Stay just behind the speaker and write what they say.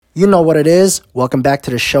You know what it is. Welcome back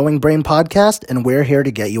to the Showing Brain podcast, and we're here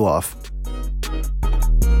to get you off.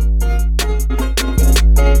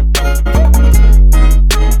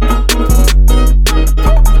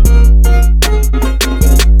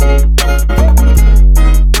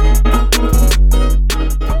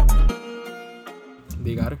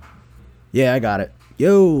 You got it? Yeah, I got it.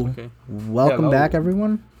 Yo, Okay. welcome Hello. back,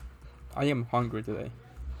 everyone. I am hungry today.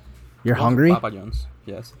 You're Welcome hungry? Papa John's.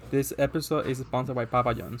 Yes. This episode is sponsored by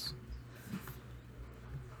Papa John's.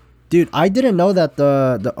 Dude, I didn't know that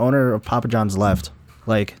the owner of Papa John's left.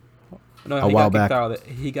 Like, No, A he while got kicked back. out.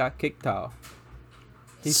 He got kicked out.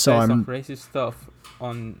 He So said some I'm- crazy stuff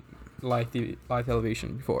on live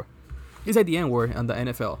television before. He said the N word on the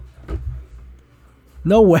NFL.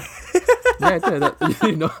 no way. Yeah,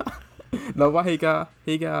 you know. No, why he got.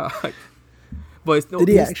 But it's no. Did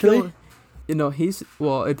he he's actually? Still,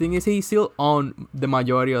 the thing is, he still own the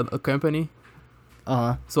majority of the company.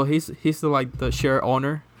 So he's like the share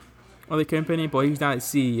owner of the company, but he's not the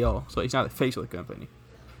CEO, so he's not the face of the company.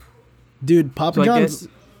 Dude, Papa So I John's.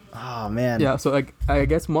 guess, Oh, man. yeah. So I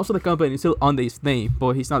guess most of the company is still under his name,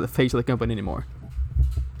 but he's not the face of the company anymore.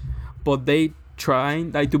 But they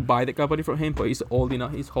trying to buy the company from him, but he's holding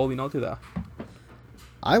on. He's holding on to that.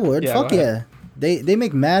 I would. Yeah, Fuck go yeah. ahead. They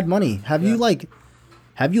make mad money. Have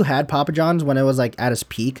you had Papa John's when it was like at its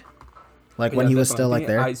peak? Like when Yeah, he was definitely. still I like think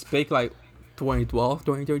there? I speak like 2012,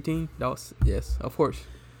 2013. That was, yes, of course.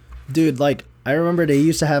 Dude, like I remember they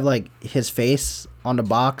used to have like his face on the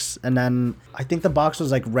box, and then I think the box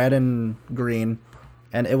was like red and green,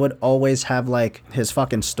 and it would always have like his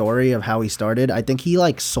fucking story of how he started. I think he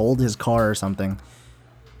like sold his car or something.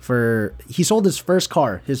 He sold his first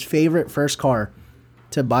car, his favorite first car,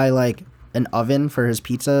 to buy like an oven for his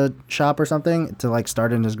pizza shop or something to like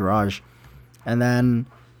start in his garage. And then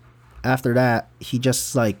after that, he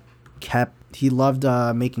just like he loved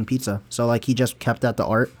making pizza. So like he just kept at the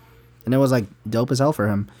art, and it was like dope as hell for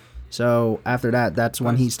him. So after that, that's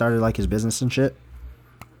when he started like his business and shit.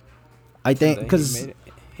 I think And then because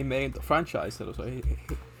he made the franchise, so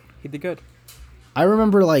he did good. I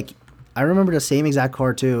remember the same exact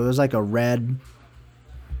car too. It was like a red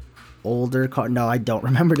older car. No, I don't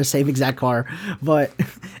remember the same exact car, but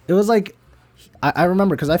it was like I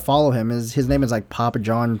remember because I follow him. His name is like Papa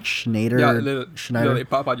John Schneider. Yeah, Schneider. literally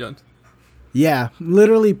Papa John's. Yeah,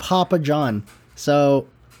 literally Papa John. So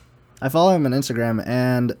I follow him on Instagram,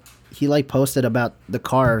 and he like posted about the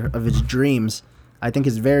car of his dreams. I think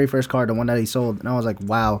his very first car, the one that he sold, and I was like,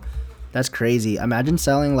 wow, that's crazy. Imagine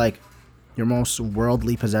selling like your most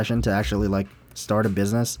worldly possession to actually like start a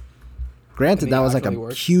business. Granted, And that it was like actually a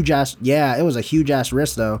worked. huge ass. Yeah, it was a huge ass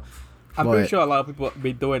risk though. I'm pretty But- sure a lot of people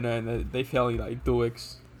be doing it and they fail in like 2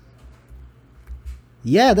 weeks.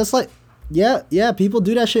 Yeah, that's like, yeah. People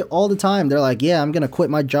do that shit all the time. They're like, yeah, I'm gonna quit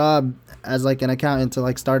my job as like an accountant to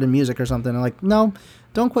like start in music or something. I'm like, no,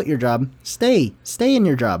 don't quit your job. Stay in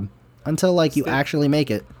your job until like you Stay. actually make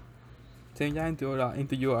it. Then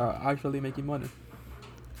into you are actually making money.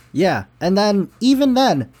 Yeah, and then even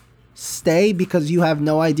then, stay because you have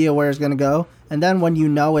no idea where it's gonna go. And then when you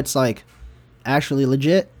know it's like actually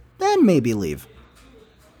legit, then maybe leave.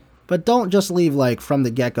 But don't just leave like from the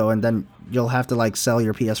get-go, and then you'll have to like sell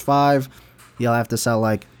your PS5. You'll have to sell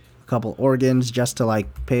like a couple organs just to like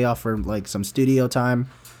pay off for like some studio time.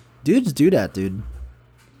 Dudes do that, dude.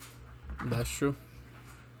 That's true.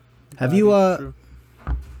 Have That you is true.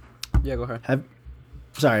 Yeah, go ahead.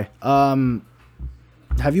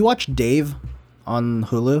 Have you watched Dave on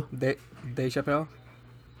Hulu? Dave Chappelle?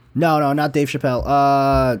 No, not Dave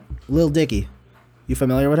Chappelle. Lil Dicky. You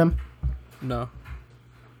familiar with him? No.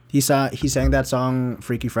 He sang that song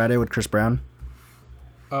Freaky Friday with Chris Brown.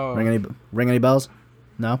 Oh. Ring any bells?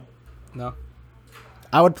 No. No.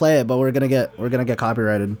 I would play it, but we're gonna get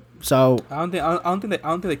copyrighted. So I don't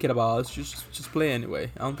think they care about us. Just play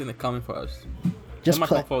anyway. I don't think they're coming for us. just They might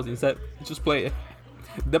play. come for us instead. Just play it.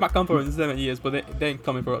 They might come for us in 7 years, but they ain't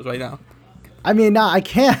coming for us right now. I mean, nah, I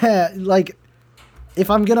can't. Like, if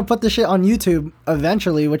I'm gonna put this shit on YouTube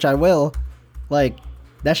eventually, which I will, like,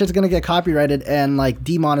 that shit's gonna get copyrighted and like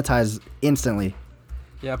demonetized instantly.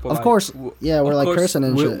 Yeah, but Of course, yeah, we're of like course, cursing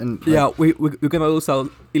and we- shit. And, like, yeah, we're gonna lose our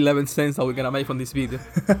 11 cents that we're gonna make from this video.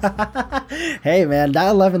 hey man, that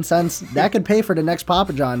 11 cents that could pay for the next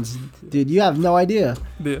Papa John's, dude. You have no idea.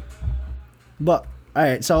 Yeah. But all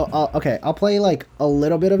right, so I'll play like a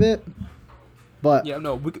little bit of it, but Yeah,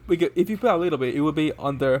 no, we could, if you play a little bit, it will be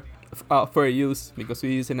under fair use because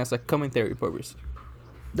we use it as a commentary purpose.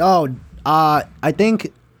 oh, I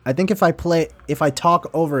think if I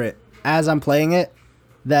talk over it as I'm playing it,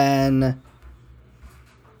 then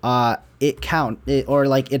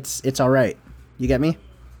it's all right. You get me?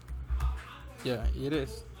 Yeah, it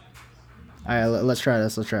is. All right, let's try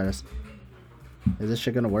this. Let's try this. Is this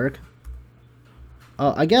shit gonna work?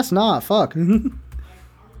 Oh, I guess not. Fuck.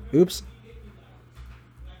 Oops.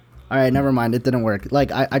 All right, never mind. It didn't work.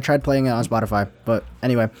 Like, I tried playing it on Spotify, but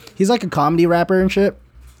anyway, he's like a comedy rapper and shit,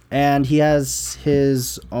 and he has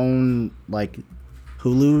his own like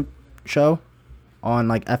Hulu show on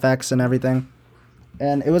like FX and everything,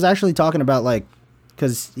 and it was actually talking about like,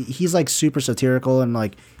 cause he's like super satirical and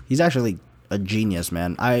like he's actually a genius,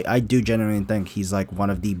 man. I do genuinely think he's like one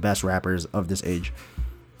of the best rappers of this age.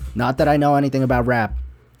 Not that I know anything about rap,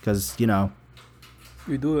 cause you know,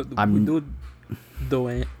 We do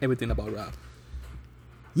everything about rap.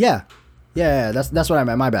 Yeah. That's what I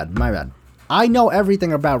meant. My bad. I know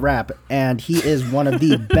everything about rap, and he is one of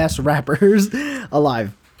the best rappers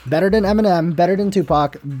alive. Better than Eminem, better than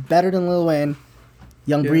Tupac, better than Lil Wayne,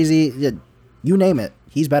 Young Breezy, you name it.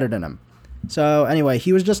 He's better than him. So anyway,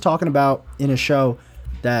 he was just talking about in his show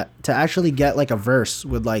that to actually get like a verse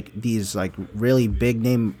with like these like really big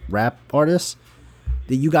name rap artists,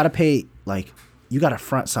 that you gotta pay like, you gotta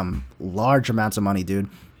front some large amounts of money, dude.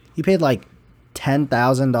 He paid like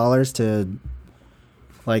 $10,000 to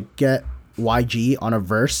like get YG on a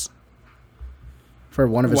verse for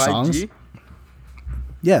one of his songs.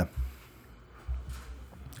 Yeah.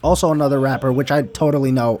 Also another rapper, which I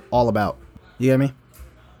totally know all about. You get me?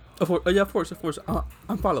 Yeah, of course.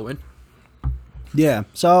 I'm following. Yeah.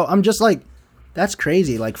 So I'm just like, that's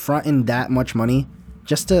crazy. Like fronting that much money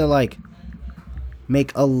just to like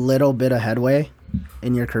make a little bit of headway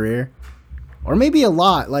in your career, or maybe a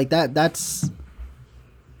lot. Like that's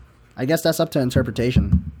I guess that's up to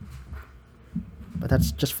interpretation, but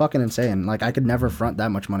that's just fucking insane. Like I could never front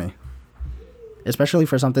that much money, especially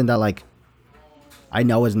for something that like I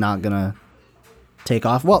know is not gonna take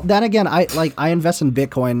off. Well, then again, I invest in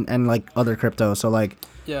Bitcoin and like other crypto, so like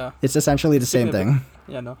yeah, it's essentially the same thing.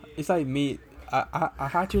 Yeah, no, it's like me. I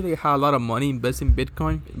actually had a lot of money invested in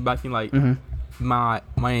Bitcoin back in like my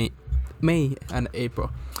May and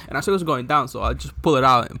April, and I saw it was going down, so I just pull it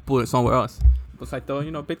out and pull it somewhere else. But like, though,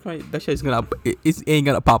 you know, Bitcoin, that shit is it ain't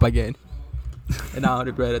gonna pop again, and I don't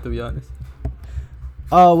regret it, to be honest.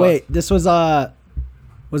 Oh wait, this was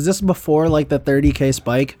this before like the 30K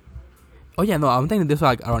spike? Oh yeah, no, I'm thinking this was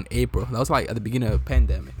like around April. That was like at the beginning of the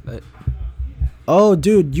pandemic. Oh,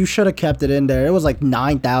 dude, you should have kept it in there. It was like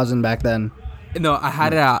 9,000 back then. No, I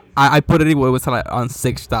had it. I put it in where it was like on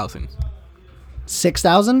 6,000.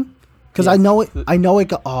 6,000? Because yes. I know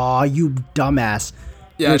it. Oh, you dumbass!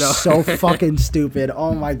 Yeah, you're so fucking stupid.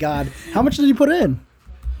 Oh my god, how much did you put in?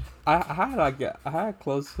 I had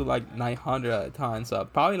close to like 900 at a time, so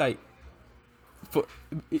probably like. So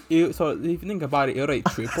if you think about it, it already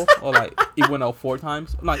triple, or like it went out 4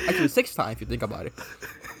 times. Like actually 6 times if you think about it.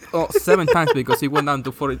 Oh, 7 times because it went down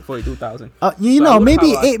to 42,000.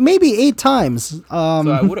 Maybe 8 times. So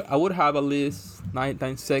I would have at least 9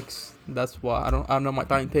 times 6. That's why I don't know my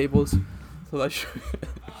timetables. So that should.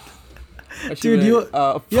 Dude, you would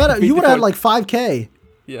have like 5K.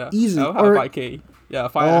 Yeah, easy. I would have 5K. Yeah,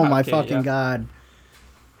 5. Oh my fucking god.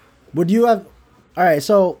 Would you have? All right,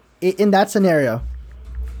 so in that scenario,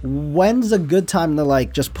 when's a good time to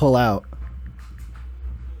like just pull out?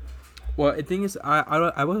 Well, the thing is,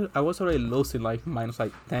 I was already losing like minus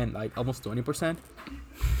like 10, like almost 20%.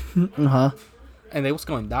 And it was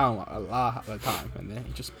going down a lot at the time, and then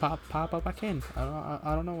it just pop up again.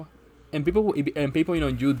 I don't know. And people you know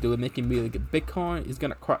on YouTube making me like Bitcoin is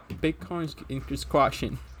gonna crash. Bitcoin is just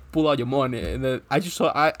crashing. Pull out your money, and then I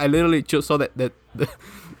literally just saw that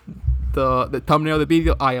the thumbnail of the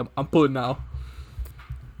video. I'm pulling now.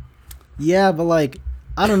 Yeah, but like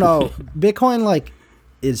I don't know, Bitcoin like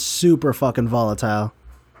is super fucking volatile.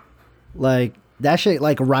 Like that shit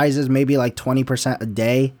like rises maybe like 20% a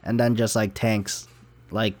day and then just like tanks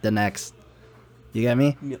like the next. You get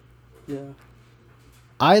me? Yeah.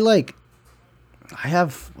 I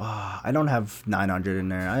don't have 900 in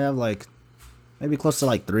there. I have like maybe close to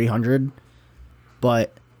like 300,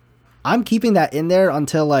 but I'm keeping that in there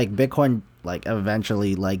until like Bitcoin like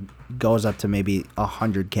eventually like goes up to maybe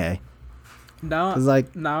 100K.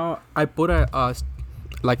 Now I put a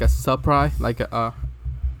like a sub price, like I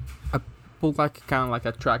put like kind of like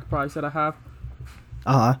a track price that I have.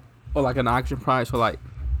 Or like an action price for like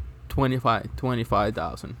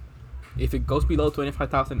 25,000. If it goes below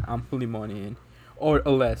 25,000, I'm putting money in, or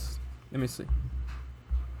less. Let me see.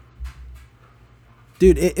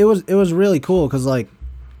 Dude, it was really cool because like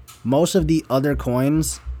most of the other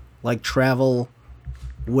coins like travel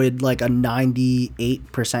with like a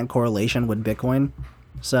 98% correlation with Bitcoin.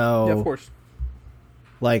 So yeah, of course.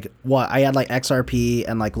 Like what I had like XRP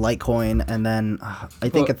and like Litecoin and then I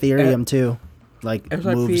think Ethereum too. like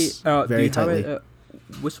SRP, moves very tightly.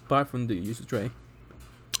 Which platform do you use to trade?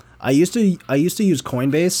 I used to use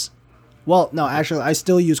Coinbase. Well, no, actually, I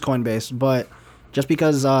still use Coinbase, but just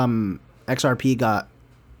because XRP got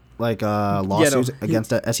like lawsuits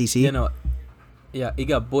against the SEC. It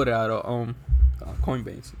got booted out of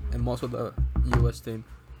Coinbase and most of the US team.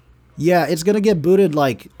 Yeah, it's gonna get booted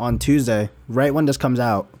like on Tuesday, right when this comes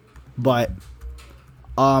out. But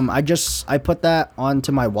I put that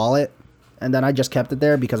onto my wallet, and then I just kept it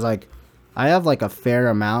there because like I have like a fair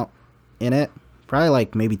amount in it, probably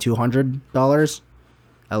like maybe $200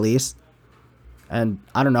 at least. And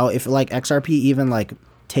I don't know if like XRP even like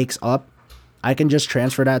takes up, I can just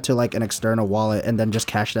transfer that to like an external wallet and then just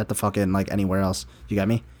cash that to fucking like anywhere else. You got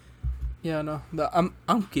me? Yeah, no,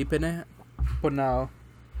 I'm keeping it for now.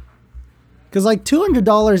 Cause like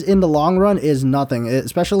 $200 in the long run is nothing,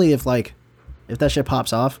 especially if that shit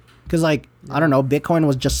pops off. Cause like I don't know, Bitcoin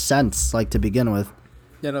was just cents like to begin with.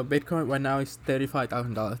 Yeah, no, Bitcoin right now is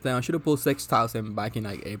 $35,000. Then I should have pulled 6,000 back in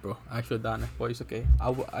like April. I should have done it, but it's okay.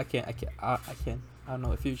 I can't. I don't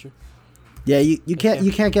know the future. Yeah, you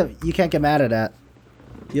can't get mad at that.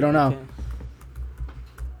 You don't know.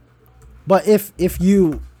 But if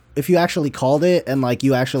you actually called it and like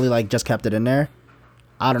you actually like just kept it in there,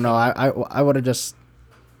 I don't know. I would have just.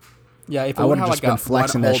 Yeah, if I would have just been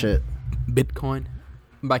flexing that shit. Bitcoin,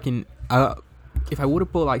 back in if I would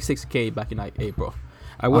have pulled like 6K back in like April,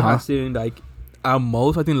 I would have seen like at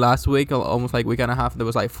most I think last week or almost like week and a half there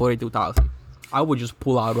was like 42,000. I would just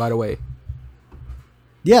pull out right away.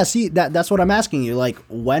 Yeah, see that's what I'm asking you. Like,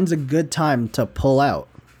 when's a good time to pull out?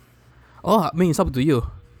 Oh, I mean it's up to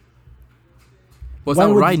you. But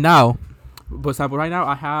right now,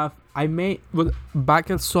 I made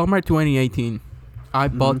back in summer 2018. I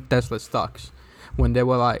bought Tesla stocks when they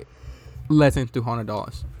were like less than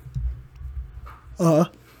 $200.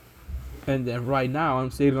 And then right now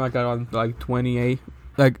I'm sitting like around like 28,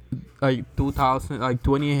 like 2,000, like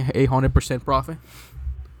 2,800% profit.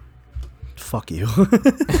 Fuck you.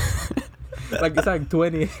 Like it's like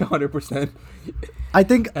 2,800%. I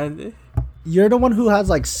think and you're the one who has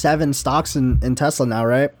like 7 stocks in Tesla now,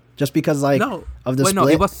 right? Just because like of the split. No,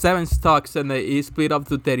 it was 7 stocks and it split up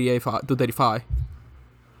to 35.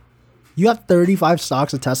 You have 35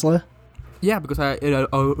 stocks of Tesla? Yeah, because I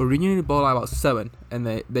originally bought like about 7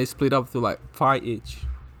 and they split up to like 5 each.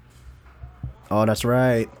 Oh, that's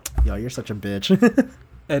right. Yo, you're such a bitch.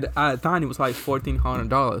 And at the time it was like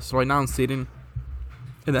 $1,400. Right now I'm sitting,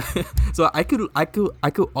 and so I could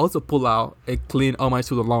also pull out and clean all my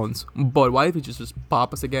student loans. But why if it just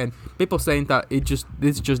pop us again? People saying that it's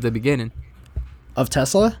just the beginning of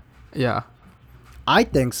Tesla. Yeah, I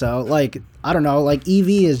think so. Like I don't know. Like EV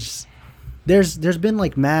is there's been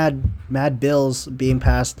like mad bills being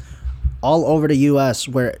passed all over the U.S.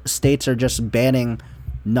 where states are just banning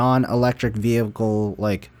non-electric vehicle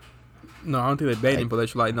like. No, I don't think they're banning, but they're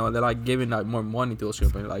like they're like giving like more money to those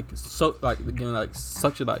companies, like giving like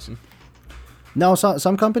subsidizing. No,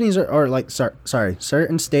 some companies are like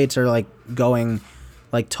certain states are like going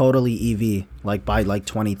like totally EV like by like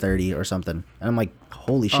 2030 or something, and I'm like,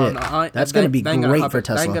 holy shit, that's gonna be great for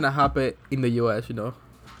Tesla. That ain't gonna happen in the U.S. The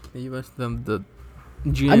U.S. the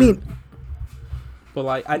GM. I mean, but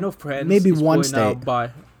like I know France maybe one state.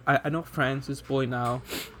 I know France is pulling out.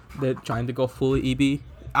 They're trying to go fully EV.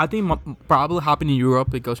 I think probably happen in Europe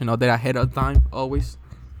because they're ahead of time always.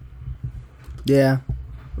 Yeah,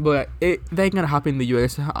 but they ain't gonna happen in the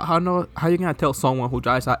US. How you gonna tell someone who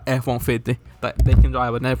drives an F-150 that they can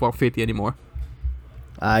drive an F-150 anymore?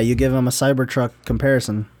 You give them a Cybertruck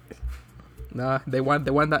comparison. Nah, they want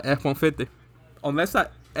that F-150. Unless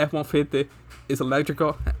that F-150 is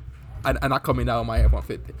electrical, I'm not coming out of my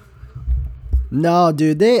F-150. No,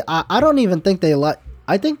 dude, I don't even think they let.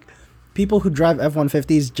 I think people who drive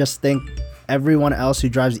F-150s just think everyone else who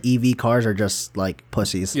drives EV cars are just like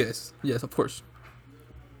pussies. Yes, of course.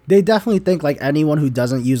 They definitely think like anyone who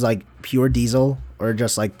doesn't use like pure diesel or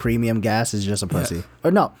just like premium gas is just a pussy. Yeah.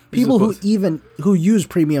 Or no, people who use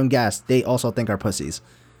premium gas, they also think are pussies.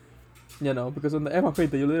 Because on the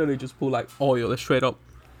F-150 you literally just pull like oil straight up.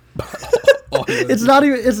 It's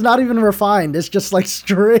not even refined. It's just like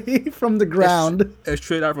straight from the ground. It's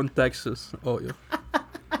straight out from Texas oil.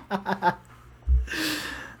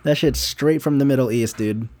 That shit's straight from the Middle East,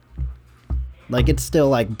 dude. Like it's still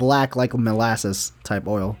like black like molasses type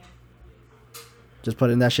oil. Just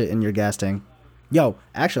putting that shit in your gas tank. Yo,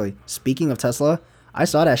 actually, speaking of Tesla, I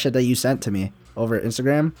saw that shit that you sent to me over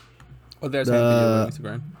Instagram. Oh, there's a video on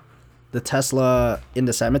Instagram. The Tesla in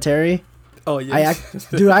the cemetery. Oh yeah.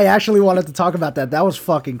 Dude, I actually wanted to talk about that. That was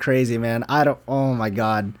fucking crazy, man. Oh my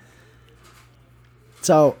god.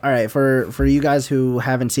 So, all right, for you guys who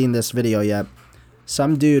haven't seen this video yet,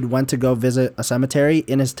 some dude went to go visit a cemetery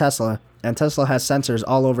in his Tesla, and Tesla has sensors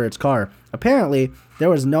all over its car. Apparently, there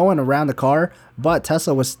was no one around the car, but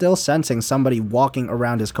Tesla was still sensing somebody walking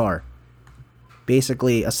around his car.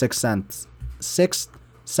 Basically, a sixth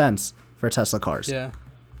sense for Tesla cars. Yeah.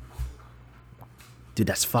 Dude,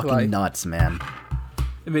 that's fucking nuts, man.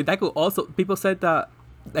 I mean, that could also... People said that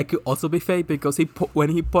could also be fake because when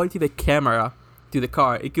he pointed the camera to the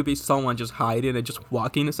car, it could be someone just hiding and just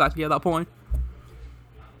walking exactly at that point.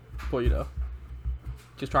 But, you know,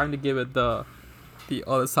 just trying to give it the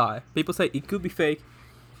other side. People say it could be fake,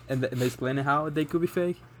 and they explain how they could be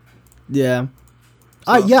fake. Yeah.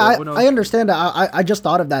 So, I understand that. I just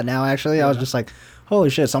thought of that now, actually. Yeah. I was just like, holy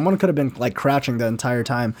shit, someone could have been, like, crouching the entire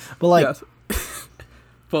time. But, like... Yes.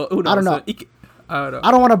 But who knows? I don't know. I don't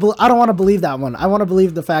know. I don't want to believe that one. I want to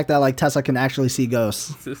believe the fact that, like, Tesla can actually see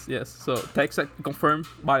ghosts. Yes. So, Tesla confirmed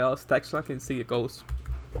by us. Tesla can see a ghost.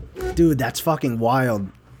 Dude, that's fucking wild.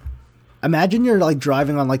 Imagine you're, like,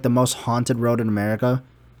 driving on, like, the most haunted road in America.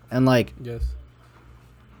 And, like... Yes.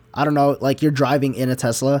 I don't know, like, you're driving in a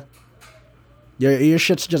Tesla. Your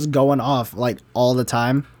shit's just going off, like, all the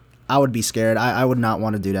time. I would be scared. I would not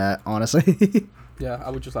want to do that, honestly. Yeah,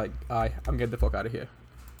 I would just, like, I'm getting the fuck out of here.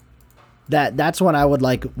 That's when I would,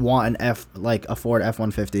 like, want a Ford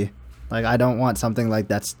F-150. Like, I don't want something, like,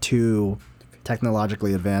 that's too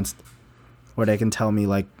technologically advanced. Where they can tell me,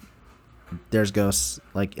 like, there's ghosts,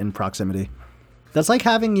 like, in proximity. That's like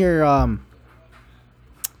having your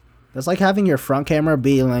front camera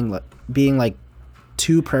being like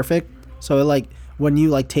too perfect. So like when you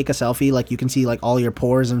like take a selfie, like you can see like all your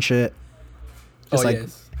pores and shit. Just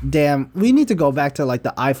yes. Damn, we need to go back to like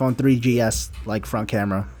the iPhone 3GS like front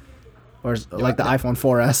camera, or like the iPhone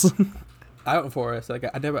 4S. iPhone 4S, like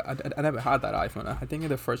I never had that iPhone. I think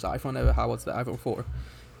the first iPhone I ever had was the iPhone 4.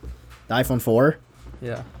 The iPhone 4?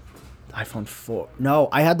 Yeah. iPhone 4. No,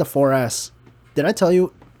 I had the 4S. Did I tell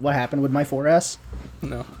you what happened with my 4S?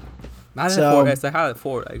 No. Not the 4S. I had a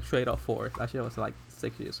 4, like straight up 4. Actually, it was like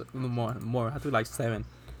 6 years ago. More. I had to be like 7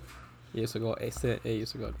 years ago. 8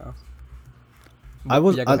 years ago now. But, I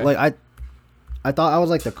was I thought I was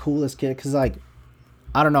like the coolest kid because like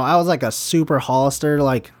I don't know, I was like a super Hollister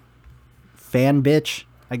like fan bitch,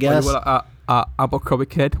 I guess. Oh, you were Abercrombie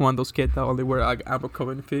kid, one of those kids that only wear like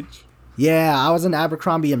Abercrombie and Fitch. Yeah, I was an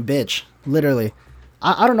Abercrombie and bitch, literally.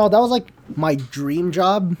 I don't know, that was like my dream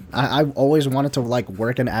job. I've always wanted to like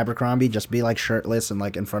work in Abercrombie, just be like shirtless and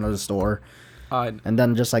like in front of the store, and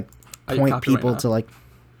then just like point people to like.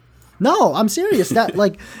 No, I'm serious. That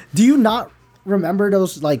like, do you not remember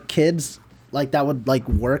those like kids like that would like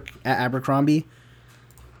work at Abercrombie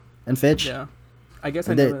and Fitch? Yeah, I guess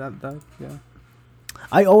I knew that. Yeah.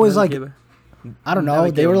 I always like. I don't know.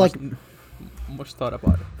 They were like much thought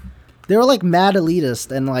about it. They were like mad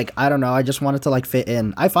elitist and like I don't know. I just wanted to like fit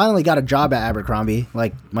in. I finally got a job at Abercrombie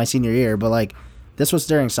like my senior year, but like this was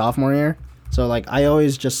during sophomore year, so like I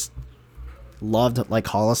always just loved like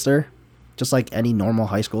Hollister, just like any normal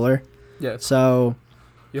high schooler. Yeah. So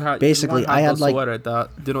basically, I had like sweater that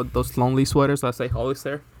you know those lonely sweaters that say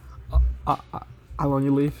Hollister. I lonely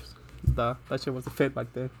leave. That shit was the fit back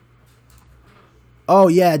then. Oh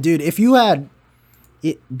yeah, dude. If you had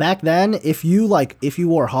back then, if you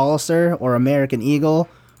wore Hollister or American Eagle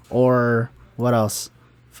or what else,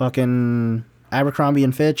 fucking Abercrombie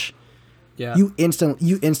and Fitch, yeah, you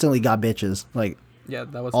instantly got bitches like yeah,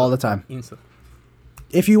 that was all the time. Instant.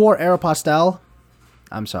 If you wore Aeropostale,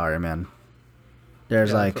 I'm sorry, man.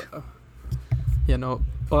 There's like, yeah, no.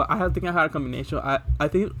 Well, I think I had a combination. I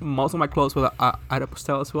think most of my clothes were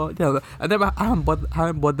Aeropostale as well. Yeah, I haven't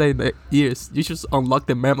bought that in the years. You should unlock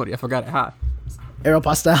the memory. I forgot I had.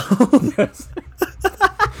 Aeropostale. Yes.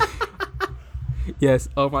 Yes.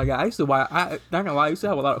 Oh my god. I used to buy. Not gonna lie. I used to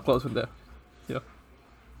have a lot of clothes from there. Yeah.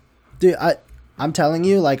 Dude, I'm telling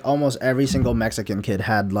you, like almost every single Mexican kid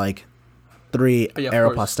had like 3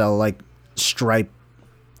 Aeropostale like striped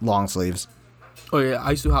long sleeves. Oh yeah,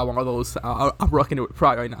 I used to have one of those. I'm rocking it with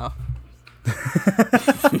pride right now.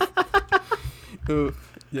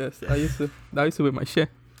 Yes, that used to be my shit.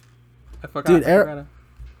 I forgot. Dude,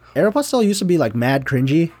 Aeropostale used to be like mad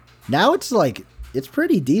cringy. Now it's like it's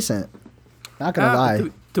pretty decent. Not gonna lie.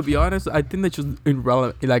 To be honest, I think they're just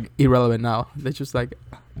irrelevant now. They're just like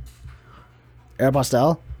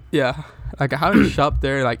Aeropostale. Yeah, like I haven't shopped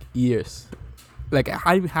there like years. Like it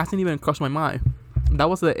hasn't even crossed my mind. That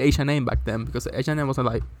was the H&M back then because H&M wasn't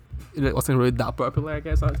like it wasn't really that popular, I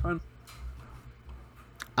guess, at the time.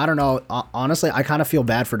 I don't know. Honestly, I kind of feel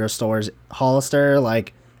bad for their stores. Hollister,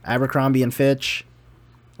 like Abercrombie and Fitch,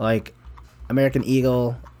 like American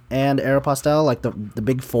Eagle. and Aeropostale, like the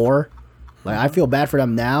big four. Like I feel bad for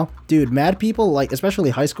them now, dude. Mad people, like especially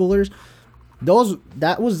high schoolers,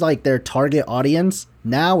 that was like their target audience.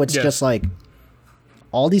 Now it's just like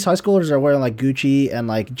all these high schoolers are wearing like Gucci and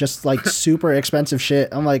like just like super expensive shit.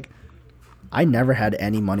 I'm like, I never had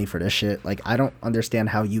any money for this shit. Like I don't understand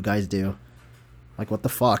how you guys do. Like what the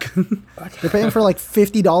fuck? They're paying for like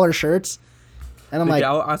 $50 shirts. And I'm like,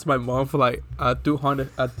 I'll ask my mom for like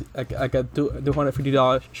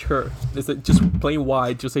 $250 shirt. It's like just plain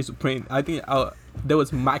white, just say Supreme. I think that was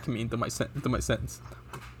smack me into my sense.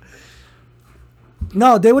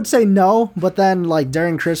 No, they would say no, but then like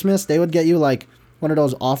during Christmas, they would get you like one of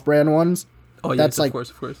those off-brand ones. Oh, that's yes, like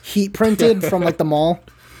of course. heat printed from like the mall.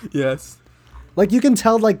 Yes. Like you can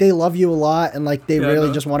tell like they love you a lot and like they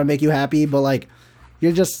really just want to make you happy, but like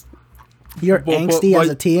you're angsty as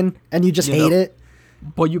a teen and you just hate it.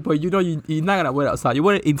 But you're not gonna wear it outside. You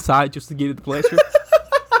wear it inside just to give it the pleasure.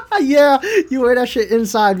 Yeah, you wear that shit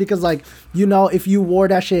inside because like if you wore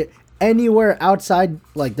that shit anywhere outside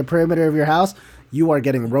like the perimeter of your house, you are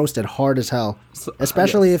getting roasted hard as hell. So,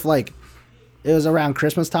 especially if like it was around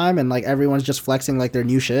Christmas time and like everyone's just flexing like their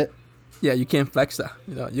new shit. Yeah, you can't flex that.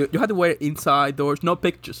 You have to wear it inside doors, no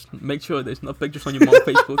pictures. Make sure there's no pictures on your mom's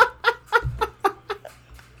Facebook.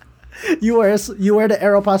 You wear the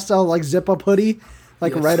Aeropostale like zip up hoodie.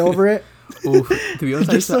 Like right over it. Oof. To be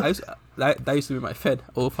honest, that used to be my fed.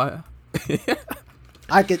 Oh fire!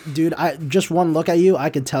 I just one look at you, I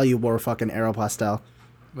could tell you wore fucking Aeropostale.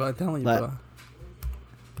 But I'm telling you, bro.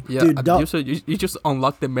 Yeah, dude, you just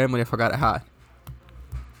unlocked the memory I forgot I had.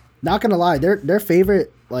 Not gonna lie, their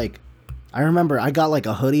favorite like, I remember I got like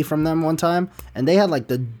a hoodie from them one time, and they had like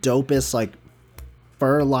the dopest like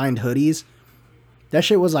fur lined hoodies. That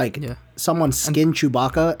shit was like someone skinned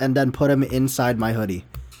Chewbacca and then put him inside my hoodie.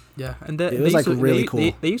 Yeah, and it was like really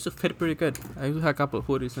cool. They used to fit pretty good. I used to have a couple of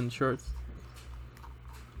hoodies and shirts.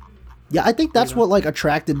 Yeah, I think that's what like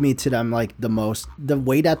attracted me to them like the most. The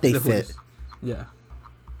way that they fit. Hoodies. Yeah.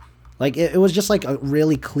 Like it was just like a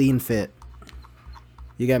really clean fit.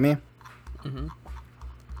 You get me? Mm-hmm.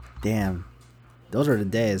 Damn, those are the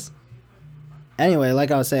days. Anyway,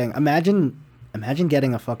 like I was saying, imagine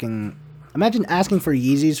getting a fucking. Imagine asking for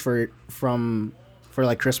Yeezys for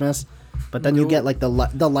like Christmas, but then you get like the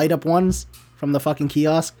light up ones from the fucking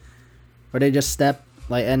kiosk, where they just step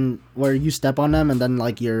like and where you step on them and then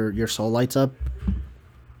like your soul lights up.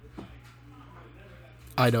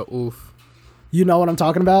 I know, oof. You know what I'm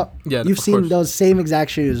talking about? Yeah, you've seen those same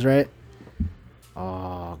exact shoes, right?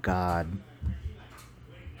 Oh God,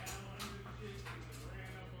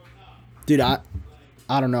 dude, I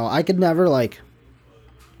don't know. I could never like.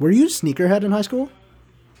 Were you sneakerhead in high school?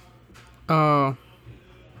 Not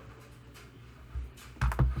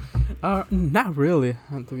really.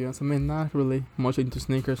 To be honest, I mean, not really much into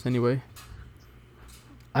sneakers anyway.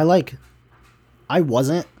 I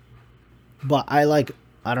wasn't, but I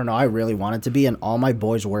don't know. I really wanted to be, and all my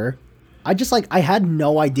boys were. I had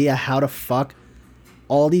no idea how the fuck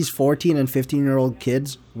all these 14 and 15-year-old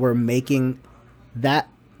kids were making that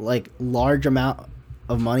like large amount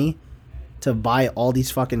of money to buy all these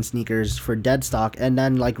fucking sneakers for dead stock and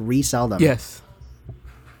then like resell them. Yes.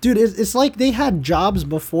 Dude, it's like they had jobs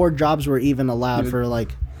before jobs were even allowed for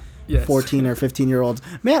like 14 or 15-year-olds.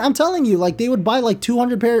 Man, I'm telling you, like they would buy like 3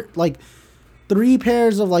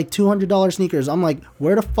 pairs of like $200 sneakers. I'm like,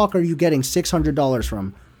 where the fuck are you getting $600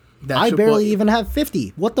 from? I barely even have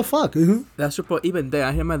 50. What the fuck? That's true. Even then,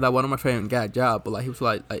 I remember that one of my friends got a job, but like he was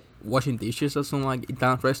like washing dishes or something like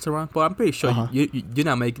down at a restaurant. But I'm pretty sure you're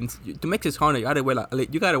not making to make this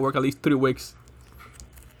 $100. You gotta work at least 3 weeks.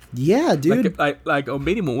 Yeah, dude. Like a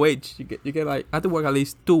minimum wage, you get like I have to work at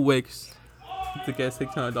least 2 weeks to get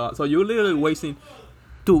 $600. So you're literally wasting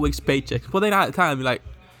 2 weeks paychecks. But then at the time, you're like,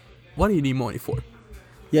 what do you need money for?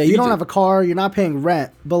 Yeah, you don't have a car. You're not paying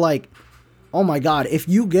rent. But like, oh my God, if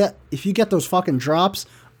you get those fucking drops,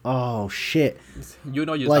 oh shit. You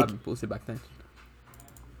know you're like, having pussy back then.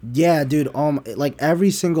 Yeah, dude. Like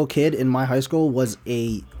every single kid in my high school was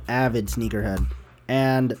a avid sneakerhead,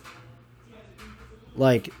 and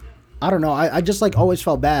like, I don't know. I just like always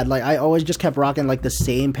felt bad. Like I always just kept rocking like the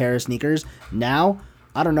same pair of sneakers. Now,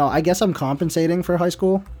 I don't know. I guess I'm compensating for high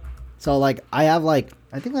school. So like I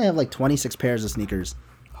think I have like 26 pairs of sneakers.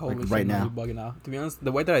 Holy like, right now. Bugging out. To be honest,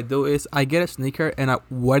 the way that I do is I get a sneaker and I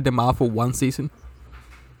wear them out for 1 season.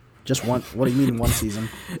 Just one? What do you mean 1 season?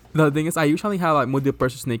 The thing is, I usually have like multiple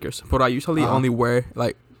pairs of sneakers, but I usually only wear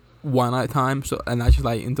like one at a time. So and I just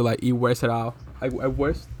like into like it wears it out. I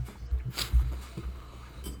wears.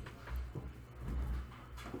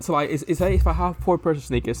 So like it's like if I have 4 pairs of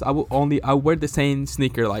sneakers, I wear the same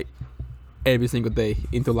sneaker like every single day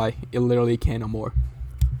until like it literally can't no more.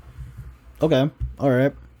 Okay, all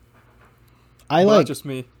right. But like just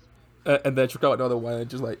me, and then check out another one and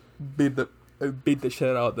just like beat the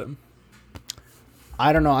shit out of them.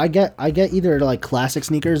 I don't know. I get either like classic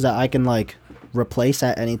sneakers that I can like replace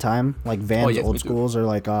at any time, like Vans old schools, or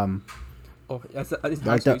like Oh, that's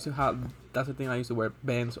the thing I used to wear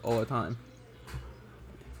Vans all the time.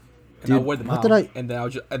 And dude, I wore them out, and then I'll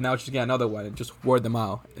just get another one and just wear them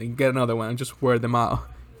out, and get another one and just wear them out.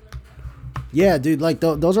 Yeah, dude, like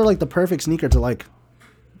those are like the perfect sneaker to like,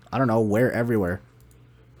 I don't know, wear everywhere.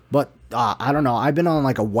 But I don't know. I've been on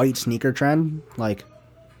like a white sneaker trend, like.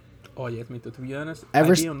 Oh yes, me too. To be honest,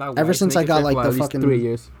 ever since I got like the fucking 3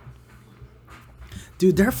 years.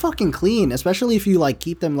 Dude, they're fucking clean, especially if you like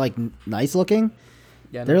keep them like nice looking.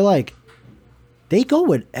 Yeah, they're like, they go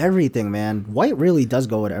with everything, man. White really does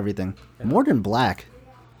go with everything, more than black.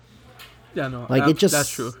 Yeah, no, like it just that's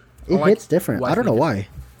true. It hits different. I don't know why.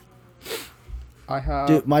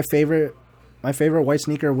 Dude, my favorite white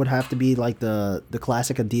sneaker would have to be like the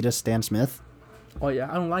classic Adidas Stan Smith. Oh yeah,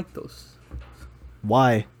 I don't like those.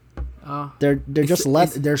 Why? They're just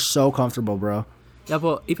they're so comfortable, bro. Yeah,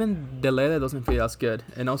 but even the leather doesn't feel as good,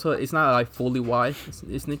 and also it's not like fully white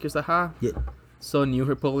sneakers I have. Yeah. So New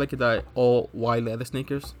Republic, that all white leather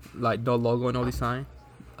sneakers, like no logo and no design.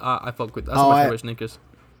 I fuck with. That's my favorite sneakers.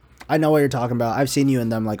 I know what you're talking about. I've seen you in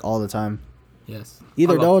them like all the time. Yes.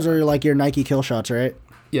 Either those or like your Nike Kill Shots, right?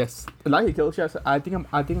 Yes. Nike Kill Shots. I think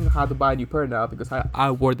I have to buy a new pair now because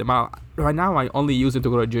I wore them out. Right now I only use it to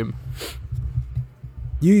go to the gym.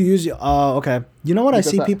 You use okay. You know what because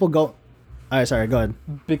I see people go. Alright, sorry. Go ahead.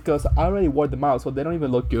 Because I already wore them out, so they don't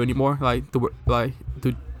even look good anymore. Like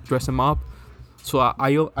to dress them up. So I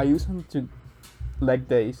use them to leg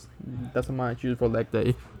days. That's what I choose for leg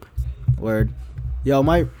day. Word. Yo,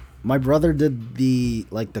 my brother did the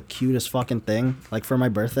cutest fucking thing. Like for my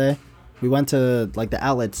birthday, we went to like the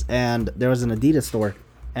outlets and there was an Adidas store,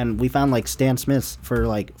 and we found like Stan Smiths for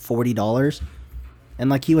like $40. And,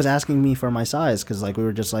 like, he was asking me for my size because, like, we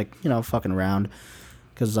were just, like, you know, fucking around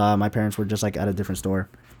because my parents were just, like, at a different store.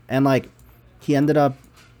 And, like, he ended up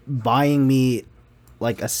buying me,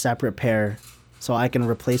 like, a separate pair so I can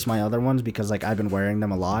replace my other ones because, like, I've been wearing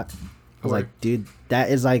them a lot. I was like, dude, that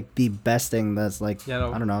is, like, the best thing that's, like, I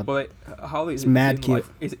don't know. But how is it's mad cute.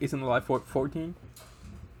 Isn't the life 14?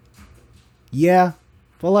 Yeah.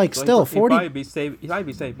 But, like, so still, 40... He might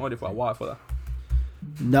be saving money for a while for that.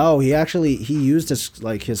 No, he used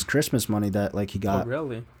his Christmas money that like he got. Oh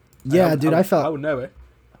really? Yeah, dude, I would never.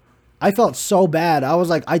 I felt so bad. I was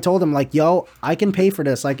like, I told him like, yo, I can pay for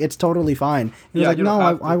this. Like, it's totally fine. He was like, no,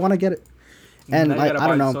 I want to get it. And like, I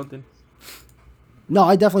don't know. Something. No,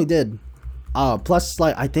 I definitely did. Plus,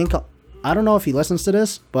 like, I don't know if he listens to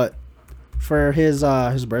this, but for his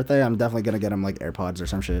birthday, I'm definitely gonna get him like AirPods or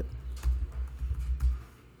some shit.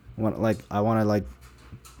 I want to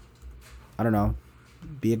I don't know.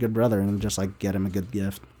 Be a good brother and just like get him a good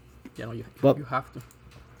gift. Yeah, no, you have to.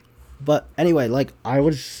 But anyway, like I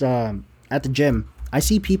was at the gym. I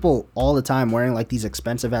see people all the time wearing like these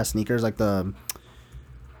expensive ass sneakers, like the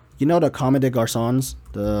Comme des Garçons,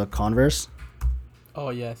 the Converse. Oh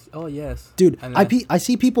yes. Dude, I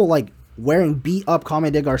see people like wearing beat up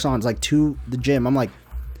Comme des Garçons like to the gym. I'm like,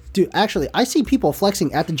 dude, actually, I see people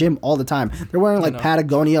flexing at the gym all the time. They're wearing like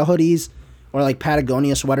Patagonia hoodies or like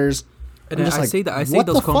Patagonia sweaters. And then I see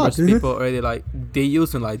those Converse people already like they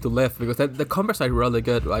use them like to lift because the Converse are really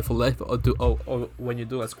good like for lift or when you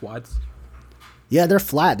do like squats. Yeah, they're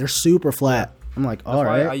flat. They're super flat. I'm like, all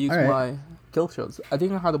right. I use my Kill Shots. I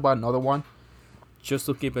think I had to buy another one just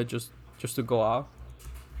to keep it just to go out.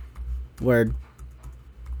 Word.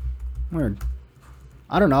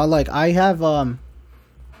 I don't know. Like I have I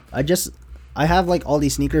have like all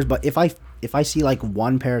these sneakers, but if I see like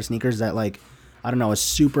one pair of sneakers that like I don't know, is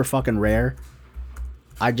super fucking rare,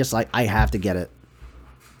 I just like I have to get it.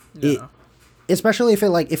 Yeah. Especially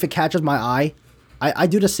if it catches my eye. I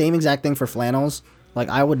do the same exact thing for flannels. Like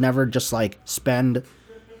I would never just like spend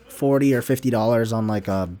 $40 or $50 on like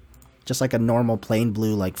just like a normal plain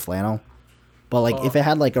blue like flannel. But like if it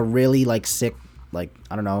had like a really like sick like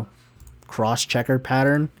I don't know, cross checker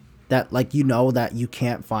pattern that like that you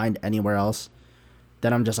can't find anywhere else,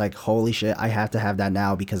 then I'm just like, holy shit, I have to have that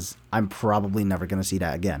now because I'm probably never going to see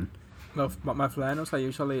that again. No, but my flannels, I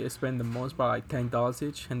usually spend the most by like $10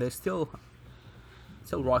 each, and they're still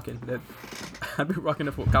rocking. I've been rocking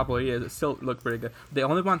it for a couple of years. It still look pretty good. The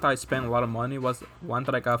only one that I spent a lot of money was one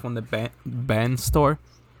that I got from the band store.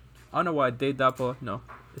 I don't know why I did that, but no,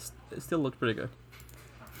 it still looked pretty good.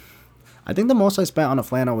 I think the most I spent on a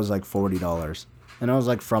flannel was like $40, and it was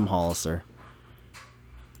like from Hollister.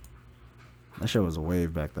 That shit was a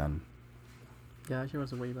wave back then. Yeah, that shit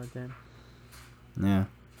was a wave back then. Yeah.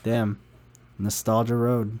 Damn. Nostalgia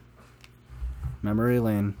Road. Memory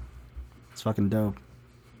Lane. It's fucking dope.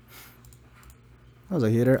 That was a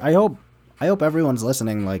heater. I hope everyone's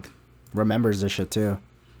listening, like, remembers this shit too.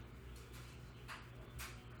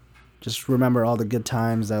 Just remember all the good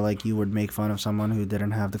times that, like, you would make fun of someone who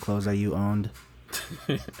didn't have the clothes that you owned.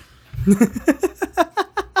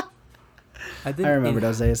 I remember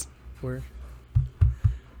those days.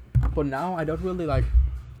 But now I don't really like.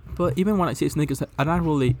 But even when I see sneakers, I'm not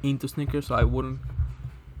really into sneakers, so I wouldn't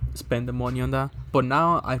spend the money on that. But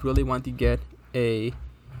now I really want to get a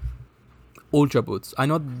Ultra Boots. I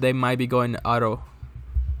know they might be going out of.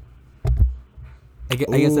 I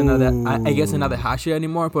guess another hashtag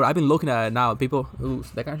anymore. But I've been looking at it now. People,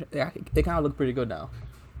 they kind of look pretty good now.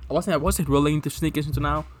 I wasn't really into sneakers until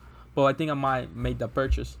now, but I think I might make that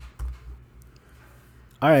purchase.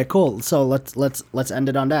 All right, cool. So let's end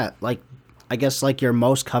it on that. Like, I guess like your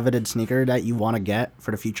most coveted sneaker that you want to get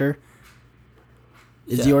for the future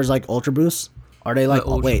is yours like Ultra Boosts? Are they like?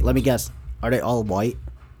 Wait, let me guess. Are they all white?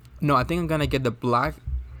 No, I think I'm gonna get the black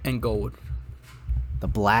and gold. The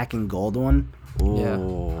black and gold one. Ooh.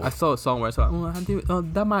 Yeah, I saw it somewhere. So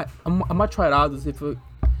I might try it out to see if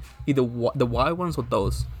either the white ones or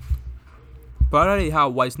those. But I already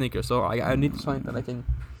have white sneakers, so I need something that I can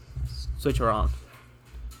switch around.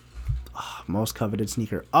 Oh, most coveted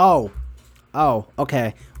sneaker. Oh,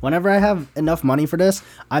 okay. Whenever I have enough money for this,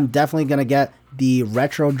 I'm definitely gonna get the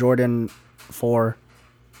retro Jordan 4,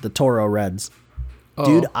 the Toro Reds. Oh.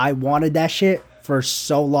 Dude, I wanted that shit for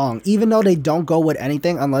so long. Even though they don't go with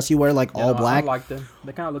anything unless you wear like all black. I like them.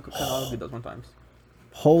 They kind of look ugly those sometimes.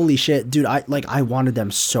 Holy shit, dude! I wanted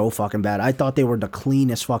them so fucking bad. I thought they were the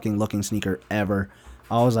cleanest fucking looking sneaker ever.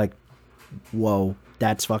 I was like, whoa,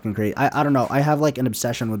 that's fucking great. I don't know. I have like an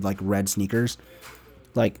obsession with like red sneakers.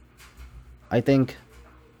 Like, I think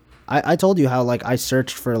I told you how like I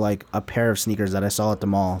searched for like a pair of sneakers that I saw at the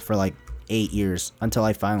mall for like 8 years until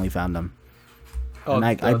I finally found them. Oh, and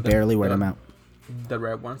I barely wear them out. The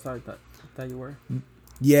red ones that you wear?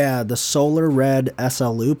 Yeah, the Solar Red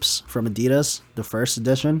SL Loops from Adidas, the first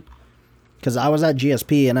edition. Because I was at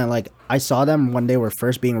GSP and I saw them when they were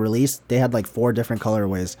first being released. They had like 4 different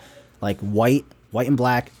colorways. Like white and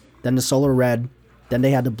black, then the Solar Red, then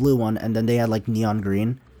they had the blue one, and then they had like neon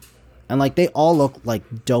green. And like they all look like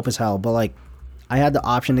dope as hell. But like I had the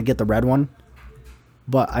option to get the red one.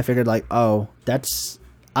 But I figured like, oh, that's...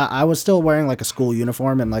 I was still wearing like a school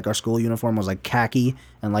uniform, and like our school uniform was like khaki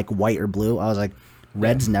and like white or blue. I was like,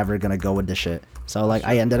 red's never gonna go with this shit. So like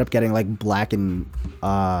I ended up getting like black and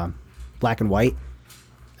white,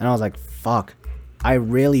 and I was like, fuck, I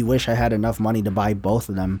really wish I had enough money to buy both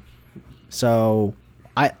of them. So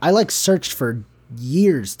I like searched for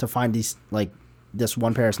years to find these like this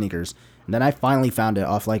one pair of sneakers, and then I finally found it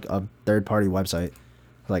off like a third-party website.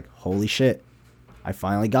 Like, holy shit, I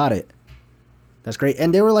finally got it. That's great.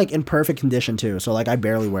 And they were like in perfect condition too, so like I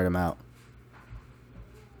barely wear them out.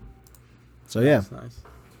 So yeah. That's nice.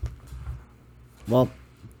 Well,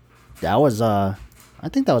 that was I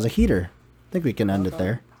think that was a heater. I think we can end it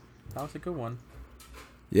there. That was a good one.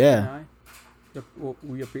 Yeah.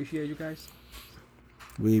 We appreciate you guys.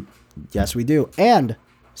 Yes, we do. And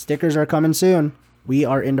stickers are coming soon. We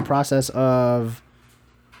are in the process of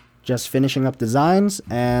just finishing up designs,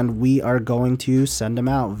 and we are going to send them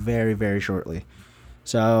out very, very shortly.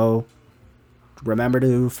 So remember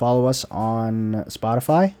to follow us on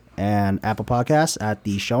Spotify and Apple Podcasts at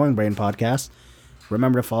the Showing Brain Podcast.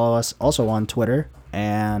 Remember to follow us also on Twitter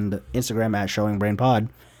and Instagram at Showing Brain Pod.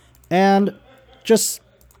 And just,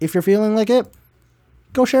 if you're feeling like it,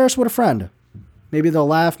 go share us with a friend. Maybe they'll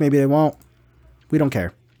laugh, maybe they won't. We don't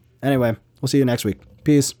care. Anyway, we'll see you next week.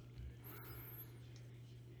 Peace.